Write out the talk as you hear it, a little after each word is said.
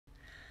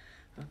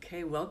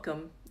Okay,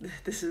 welcome.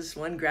 This is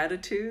One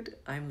Gratitude.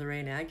 I'm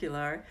Lorraine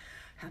Aguilar.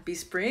 Happy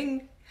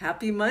spring.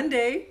 Happy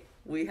Monday.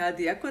 We had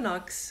the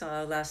equinox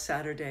last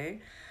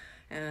Saturday,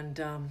 and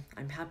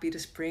I'm happy to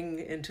spring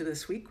into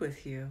this week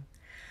with you.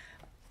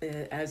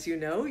 As you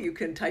know, you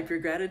can type your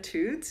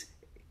gratitudes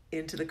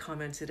into the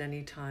comments at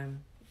any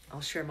time. I'll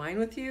share mine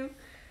with you.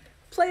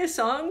 Play a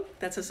song.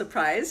 That's a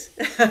surprise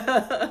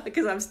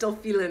because I'm still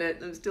feeling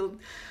it. I'm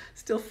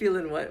still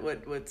feeling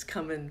what's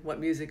coming, what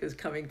music is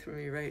coming through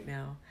me right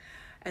now.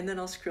 And then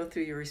I'll scroll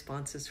through your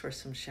responses for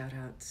some shout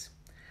outs.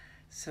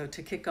 So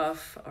to kick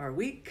off our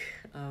week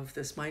of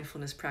this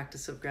mindfulness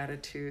practice of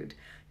gratitude,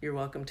 you're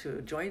welcome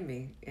to join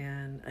me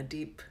in a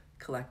deep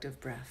collective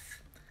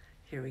breath.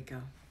 Here we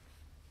go.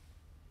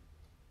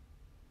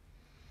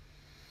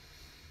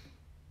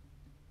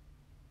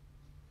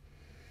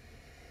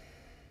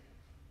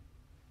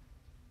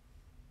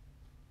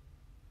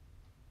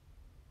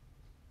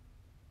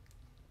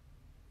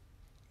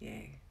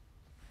 Yay.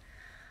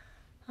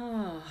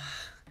 Ah.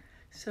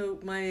 So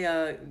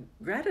my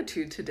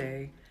gratitude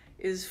today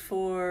is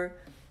for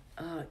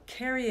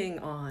carrying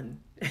on,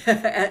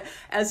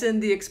 as in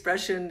the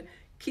expression,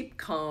 keep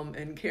calm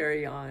and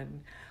carry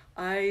on.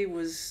 I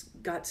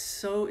got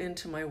so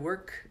into my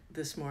work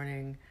this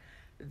morning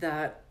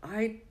that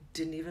I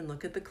didn't even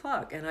look at the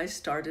clock, and I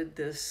started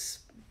this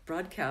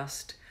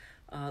broadcast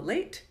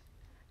late.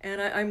 And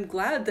I'm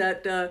glad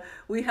that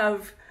we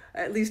have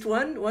at least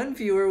one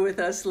viewer with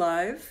us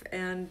live,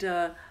 and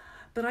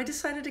but I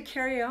decided to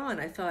carry on.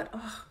 I thought,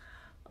 oh,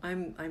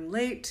 I'm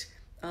late.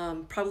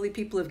 Probably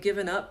people have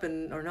given up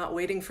and are not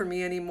waiting for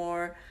me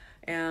anymore,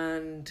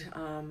 and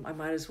I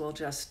might as well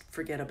just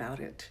forget about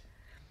it.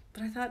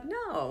 But I thought,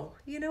 no,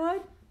 you know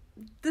what?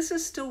 This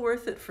is still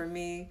worth it for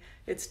me.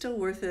 It's still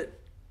worth it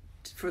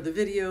for the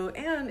video,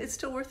 and it's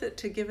still worth it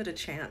to give it a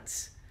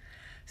chance.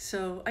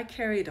 So I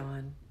carried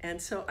on, and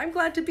so I'm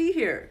glad to be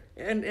here,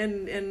 and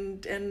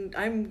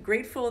I'm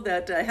grateful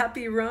that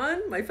Happy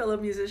Ron, my fellow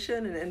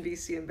musician and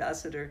NBC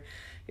ambassador,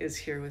 is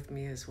here with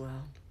me as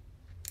well.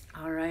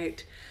 All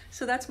right,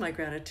 so that's my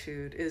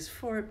gratitude, is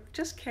for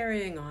just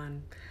carrying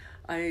on.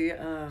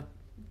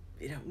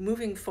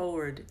 Moving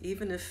forward,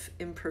 even if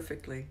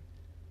imperfectly,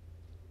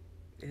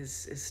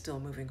 is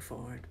still moving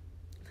forward.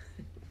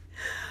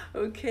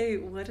 Okay,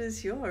 what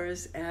is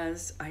yours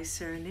as I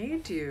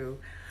serenade you?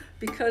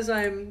 Because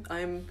I'm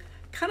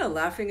kind of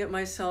laughing at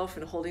myself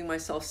and holding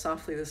myself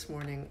softly this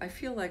morning, I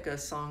feel like a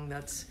song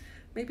that's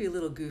maybe a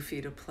little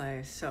goofy to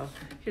play. So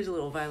here's a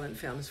little Violent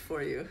Femmes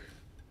for you.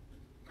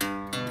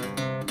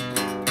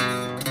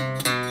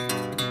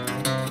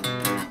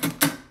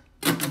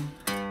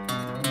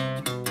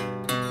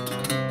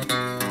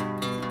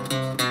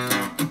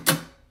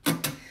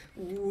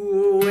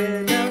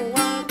 When I'm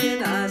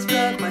walking, I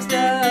struck my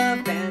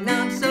stuff and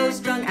I'm so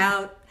strung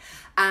out.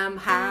 I'm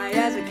high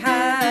as a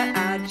kite,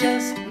 I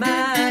just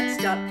might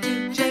stop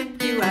to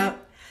check you out.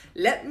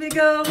 Let me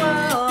go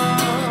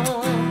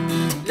on,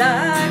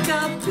 like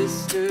a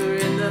blister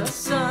in the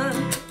sun.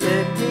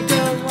 Let me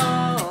go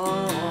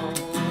on,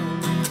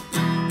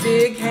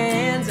 big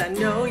hands, I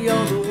know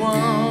you're the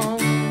one.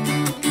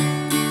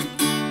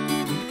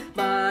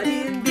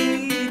 Body and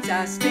beads,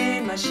 I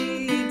stain my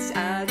sheets,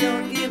 I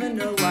don't even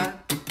know why.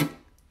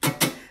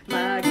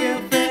 My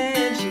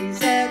girlfriend,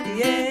 she's at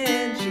the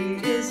end, she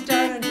is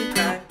starting to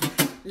cry.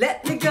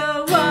 Let me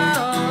go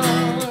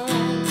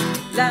on,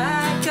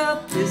 like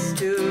a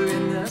blister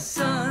in the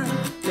sun.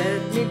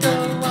 Let me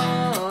go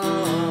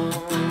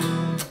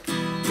on,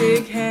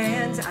 big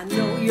hands, I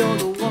know you're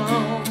the one.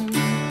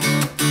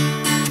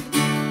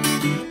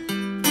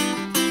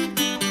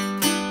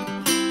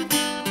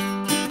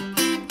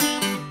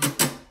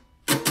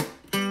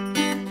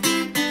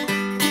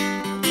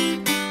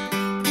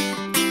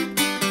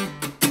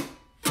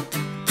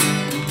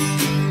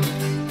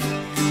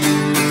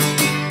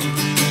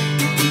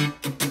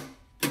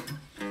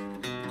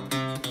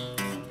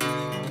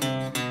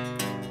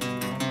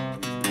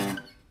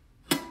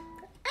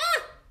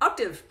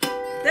 Octave.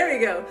 There you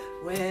go.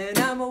 When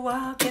I'm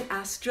walking,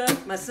 I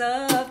struck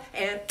myself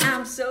and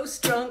I'm so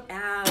strung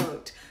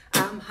out.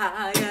 I'm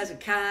high as a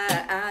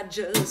kite, I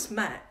just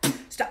might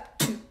stop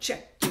to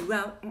check you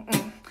out.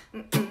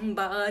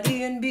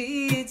 Body and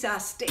beads, I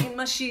stain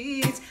my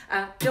sheets,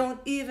 I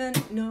don't even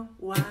know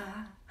why.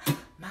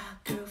 My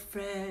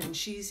girlfriend,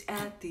 she's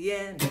at the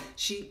end,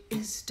 she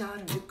is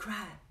starting to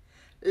cry.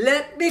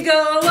 Let me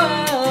go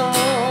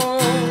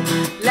on,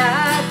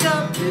 like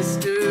a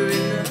blister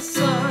in the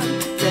sun.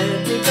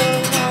 Let me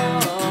go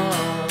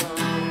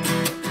on,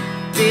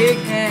 big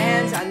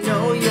hands, I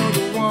know you're the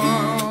one.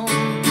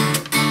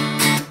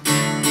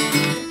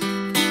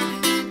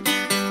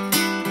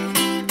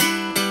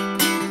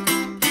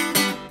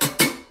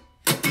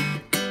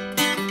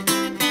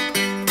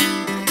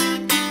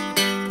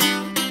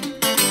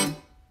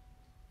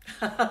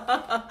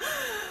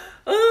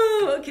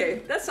 Oh,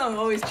 okay, that song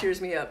always cheers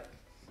me up.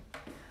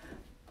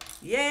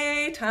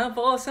 Yay, time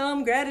for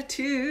some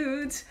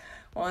gratitudes.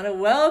 Want to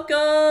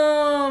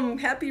welcome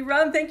Happy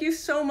Ron. Thank you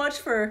so much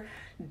for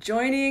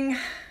joining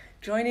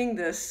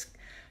this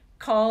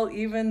call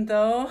even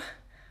though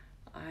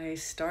I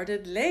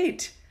started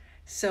late.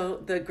 So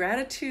the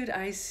gratitude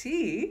I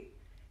see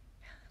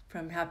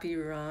from Happy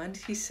Ron,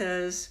 he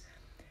says,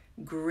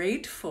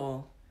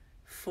 grateful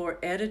for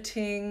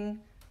editing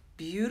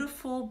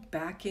beautiful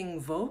backing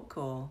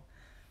vocal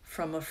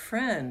from a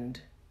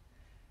friend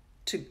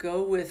to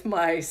go with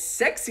my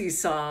sexy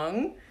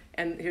song,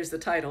 and here's the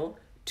title,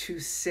 To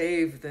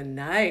Save the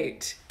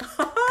Night.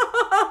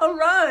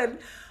 Ron,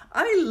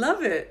 I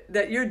love it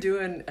that you're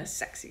doing a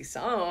sexy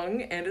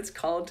song and it's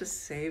called To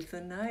Save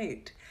the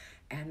Night,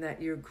 and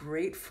that you're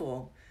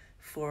grateful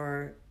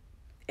for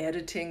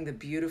editing the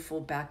beautiful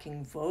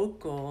backing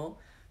vocal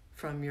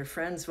from your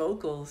friend's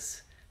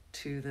vocals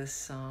to this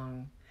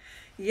song.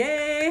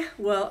 Yay!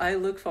 Well, I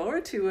look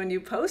forward to when you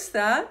post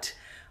that.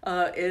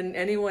 And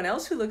anyone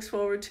else who looks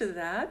forward to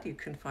that, you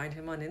can find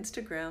him on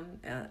Instagram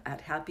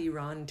at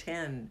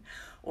HappyRon10,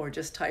 or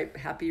just type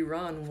Happy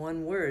Ron,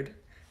 one word,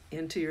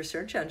 into your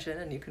search engine,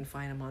 and you can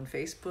find him on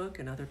Facebook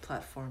and other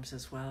platforms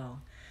as well.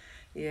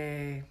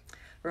 Yay.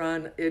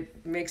 Ron,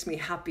 it makes me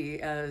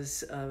happy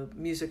as a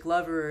music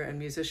lover and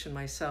musician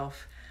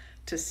myself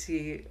to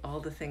see all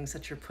the things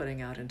that you're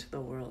putting out into the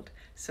world.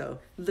 So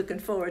looking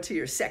forward to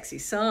your sexy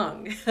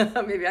song.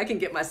 Maybe I can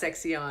get my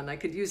sexy on. I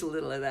could use a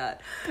little of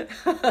that.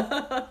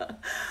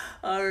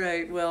 All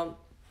right, well,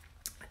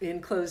 in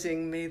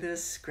closing, may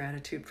this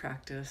gratitude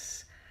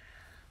practice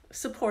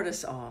support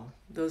us all,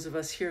 those of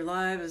us here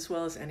live as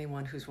well as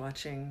anyone who's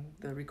watching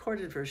the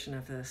recorded version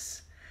of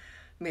this.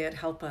 May it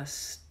help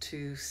us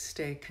to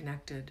stay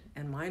connected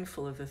and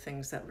mindful of the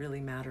things that really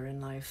matter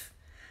in life,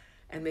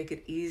 and make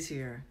it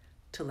easier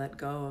to let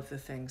go of the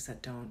things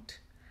that don't.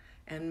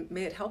 And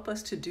may it help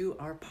us to do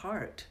our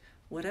part,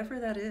 whatever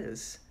that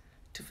is,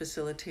 to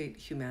facilitate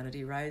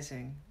humanity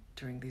rising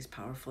during these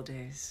powerful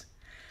days.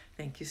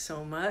 Thank you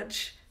so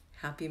much.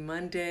 Happy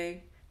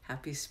Monday,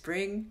 happy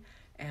spring,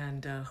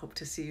 and hope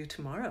to see you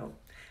tomorrow.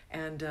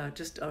 And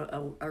just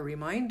a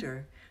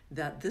reminder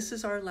that this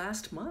is our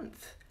last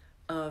month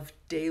of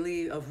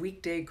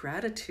weekday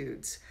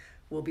gratitudes.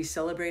 We'll be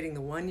celebrating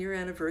the 1-year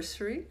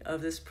anniversary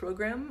of this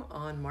program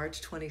on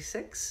March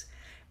 26th.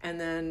 And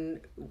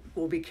then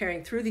we'll be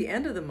carrying through the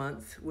end of the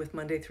month with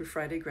Monday through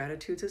Friday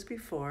gratitudes as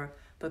before,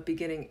 but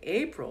beginning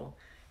April,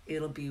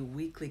 it'll be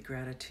weekly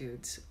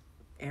gratitudes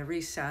every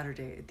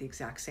Saturday at the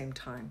exact same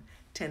time,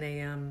 10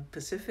 a.m.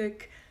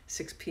 Pacific,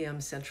 6 p.m.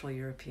 Central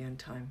European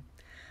time.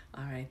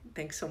 All right,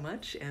 thanks so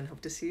much, and hope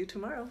to see you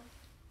tomorrow.